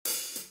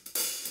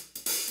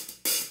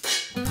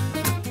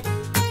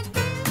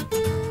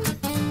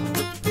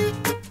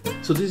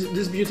So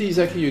this beauty is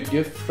actually a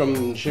gift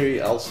from Jerry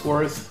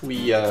Ellsworth.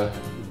 We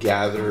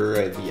gather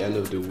at the end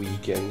of the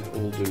week and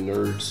all the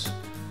nerds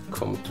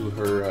come to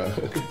her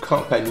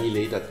company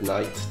late at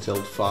night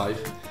till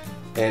 5.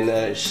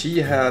 And she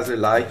has a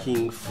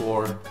liking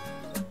for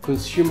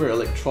consumer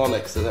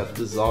electronics that have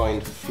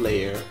designed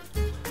flair.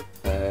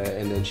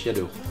 And then she had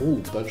a whole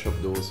bunch of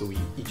those, so we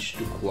each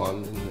took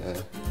one.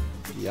 And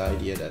the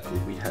idea that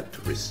we had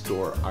to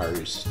restore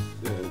ours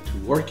to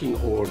working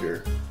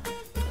order,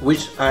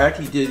 which I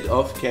actually did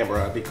off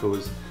camera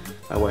because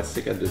I was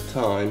sick at the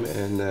time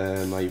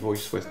and my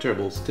voice was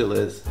terrible, still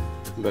is.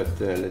 But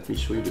let me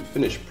show you the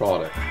finished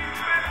product.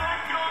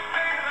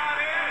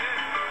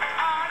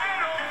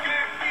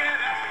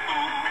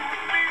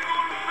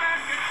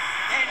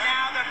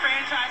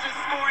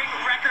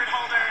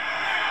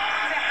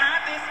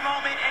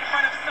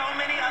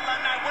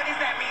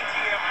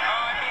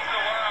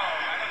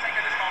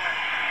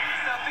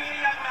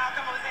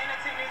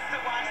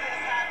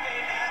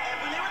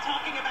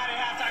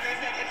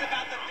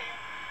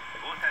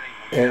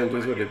 And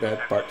those were the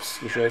bad parts,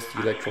 just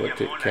the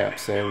electrolytic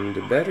caps and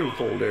the battery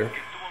holder.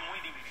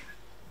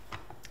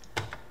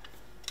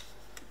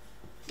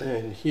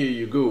 And here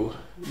you go,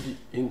 the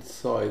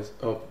inside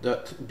of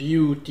that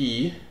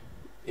beauty.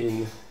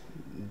 In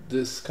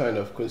this kind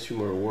of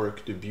consumer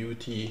work, the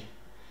beauty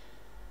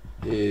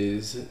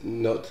is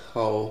not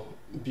how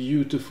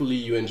beautifully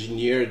you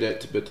engineered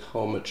it, but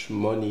how much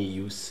money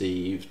you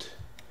saved.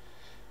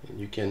 And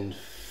you can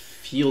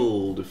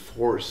feel the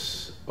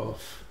force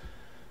of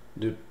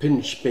the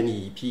pinch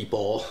penny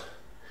people.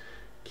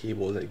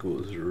 Cable that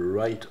goes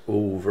right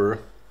over.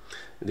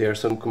 There are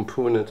some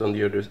components on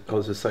the other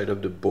side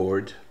of the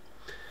board.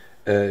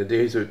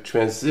 There's a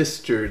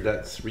transistor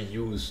that's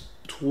reused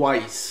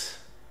twice,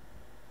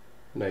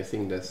 and I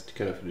think that's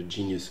kind of the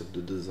genius of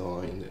the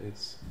design.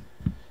 It's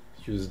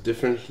used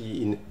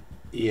differently in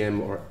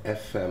AM or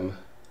FM,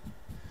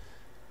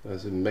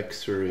 as a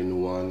mixer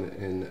in one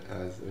and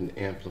as an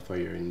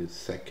amplifier in the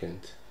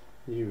second.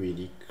 They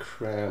really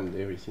crammed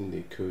everything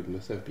they could.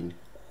 Must have been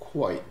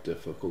quite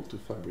difficult to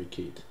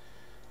fabricate.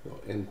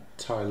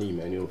 Entirely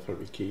manual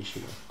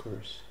fabrication, of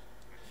course.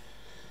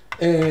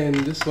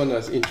 And this one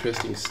has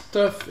interesting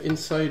stuff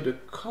inside the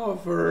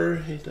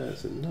cover. It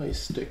has a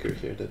nice sticker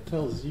here that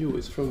tells you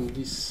it's from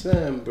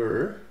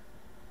December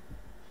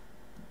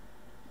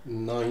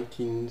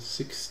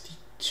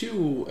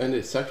 1962, and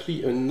it's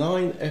actually a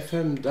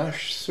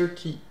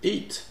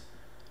 9FM-38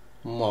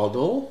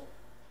 model.